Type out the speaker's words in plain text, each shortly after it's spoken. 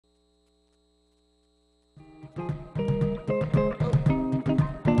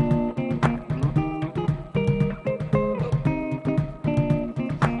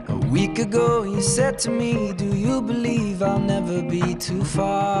week ago you said to me, do you believe I'll never be too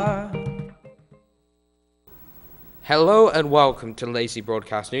far? Hello and welcome to Lacey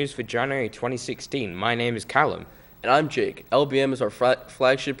Broadcast News for January 2016. My name is Callum. And I'm Jake. LBM is our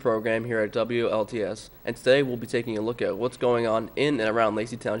flagship program here at WLTS, and today we'll be taking a look at what's going on in and around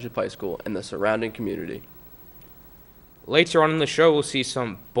Lacey Township High School and the surrounding community. Later on in the show, we'll see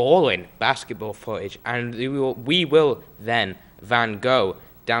some balling basketball footage, and we will then Van Gogh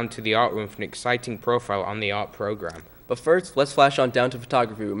down to the art room for an exciting profile on the art program. But first, let's flash on down to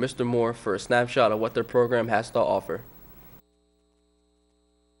photography with Mr. Moore for a snapshot of what their program has to offer.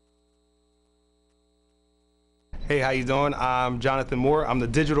 Hey, how you doing? I'm Jonathan Moore. I'm the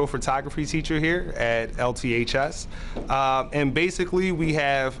digital photography teacher here at LTHS. And basically we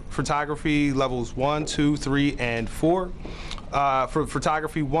have photography levels 1, 2, 3, and 4. For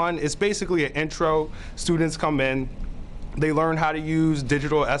photography 1, it's basically an intro. Students come in, they learn how to use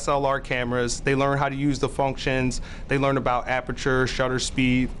digital SLR cameras, they learn how to use the functions, they learn about aperture, shutter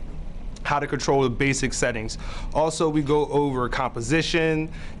speed, how to control the basic settings. Also, we go over composition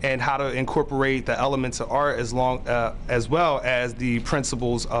and how to incorporate the elements of art as well as the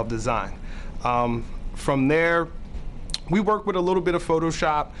principles of design. From there, we work with a little bit of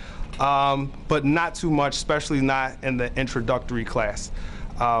Photoshop, but not too much, especially not in the introductory class.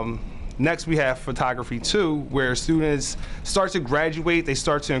 Next, we have photography 2, where students start to graduate, they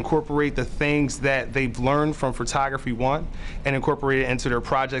start to incorporate the things that they've learned from photography 1 and incorporate it into their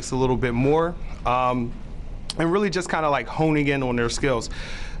projects a little bit more, and really just kind of like honing in on their skills.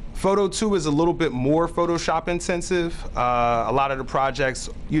 Photo 2 is a little bit more Photoshop intensive. A lot of the projects,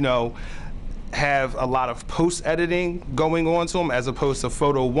 have a lot of post-editing going on to them, as opposed to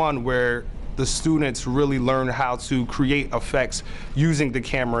Photo 1, where the students really learn how to create effects using the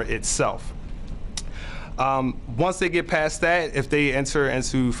camera itself. Once they get past that, if they enter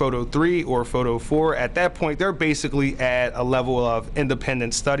into Photo 3 or Photo 4, at that point they're basically at a level of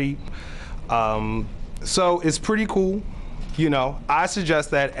independent study. So it's pretty cool. I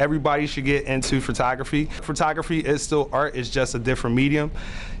suggest that everybody should get into photography. Photography is still art, it's just a different medium.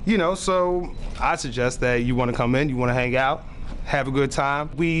 So I suggest that you want to come in, you want to hang out, have a good time.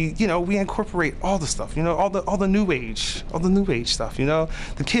 We incorporate all the stuff, all the new age stuff.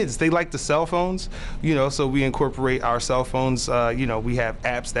 The kids, they like the cell phones, so we incorporate our cell phones. We have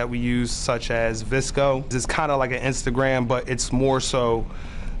apps that we use, such as Visco. It's kind of like an Instagram, but it's more so,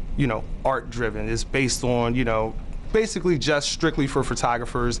 art driven. It's based on, basically just strictly for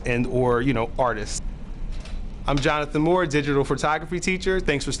photographers and or, artists. I'm Jonathan Moore, digital photography teacher.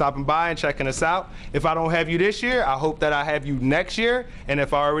 Thanks for stopping by and checking us out. If I don't have you this year, I hope that I have you next year. And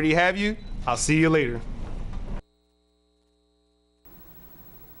if I already have you, I'll see you later.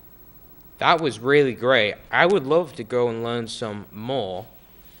 That was really great. I would love to go and learn some more.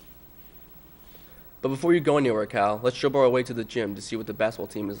 But before you go anywhere, Cal, let's jump our way to the gym to see what the basketball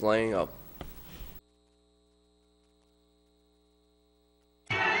team is laying up.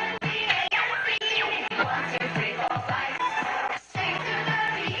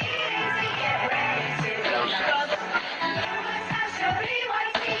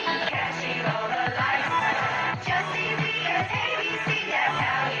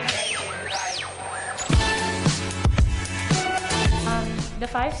 The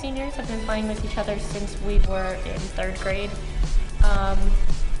 5 seniors have been playing with each other since we were in 3rd grade.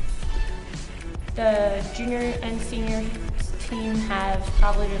 The junior and senior team have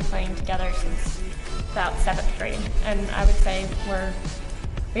probably been playing together since about 7th grade, and I would say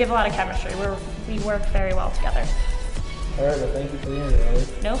we have a lot of chemistry. We work very well together. All right, well, thank you for the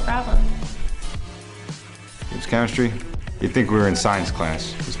interview. No problem. It was chemistry. You'd think we were in science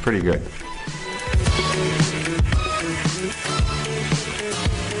class. It was pretty good.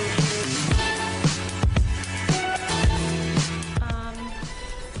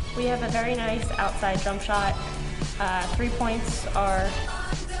 We have a very nice outside jump shot. 3 points are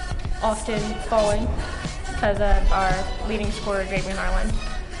often falling because of our leading scorer, Jamie Harlan.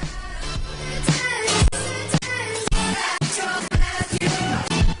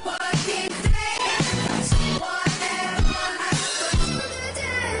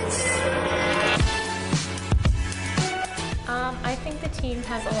 I think the team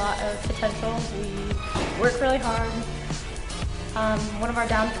has a lot of potential. We work really hard. One of our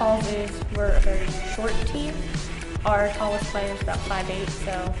downfalls is we're a very short team. Our tallest player is about 5'8",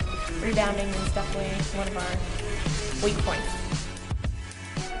 so rebounding is definitely one of our weak points.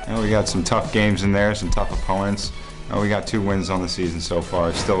 We got some tough games in there, some tough opponents. We got 2 wins on the season so far.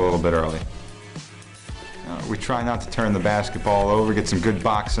 It's still a little bit early. We try not to turn the basketball over, get some good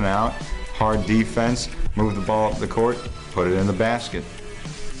boxing out, hard defense, move the ball up the court, put it in the basket.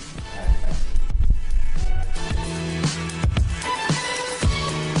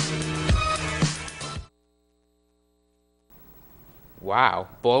 Wow,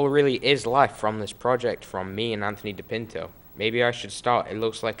 ball really is life from this project from me and Anthony DePinto. Maybe I should start. It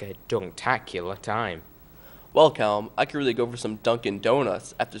looks like a dunktacular time. Well, Callum, I could really go for some Dunkin'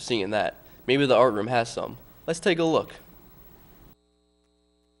 Donuts after seeing that. Maybe the art room has some. Let's take a look.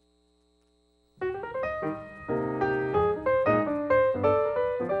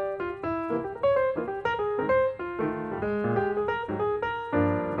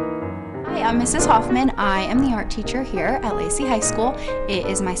 Hi, I'm Mrs. Hoffman. I am the art teacher here at Lacey High School. It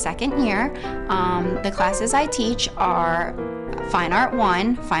is my second year. The classes I teach are Fine Art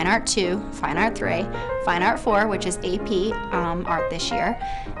 1, Fine Art 2, Fine Art 3, Fine Art 4, which is AP art this year,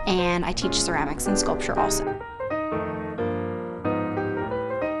 and I teach ceramics and sculpture also.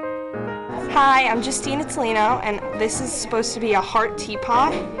 Hi, I'm Justina Tolino, and this is supposed to be a heart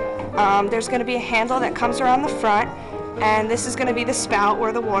teapot. There's going to be a handle that comes around the front, and this is going to be the spout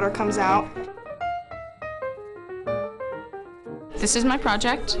where the water comes out. This is my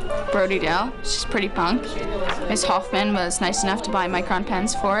project, Brody Dale. She's pretty punk. Ms. Hoffman was nice enough to buy micron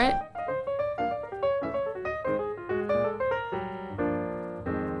pens for it.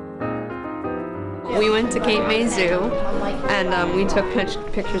 We went to Cape May Zoo, and we took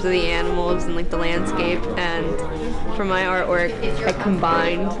pictures of the animals and like the landscape. And for my artwork, I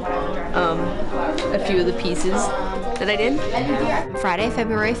combined a few of the pieces that I did. Friday,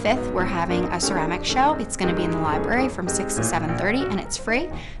 February 5th, we're having a ceramic show. It's going to be in the library from 6 to 7:30, and it's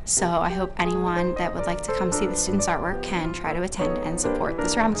free. So I hope anyone that would like to come see the students' artwork can try to attend and support the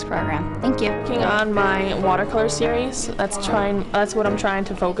ceramics program. Thank you. Working on my watercolor series. That's what I'm trying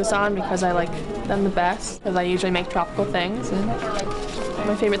to focus on because I like them the best. Because I usually make tropical things, and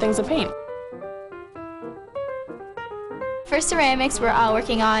my favorite things to paint. For ceramics, we're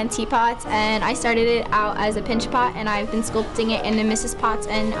working on teapots, and I started it out as a pinch pot, and I've been sculpting it into Mrs. Potts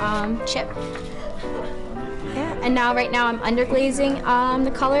and chip. Yeah, and right now I'm underglazing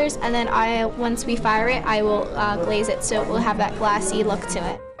the colors, and then once we fire it, I will glaze it so it will have that glassy look to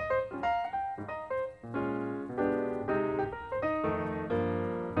it.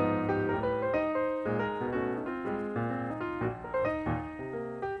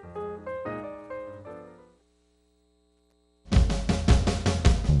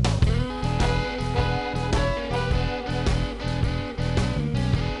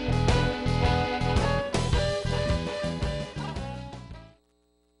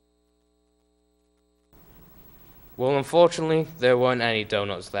 Well, unfortunately, there weren't any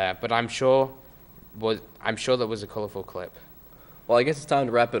donuts there, but I'm sure that was a colorful clip. Well, I guess it's time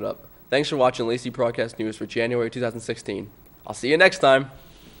to wrap it up. Thanks for watching Lacey Broadcast News for January 2016. I'll see you next time.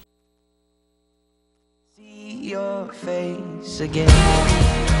 See your face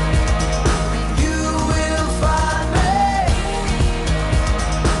again.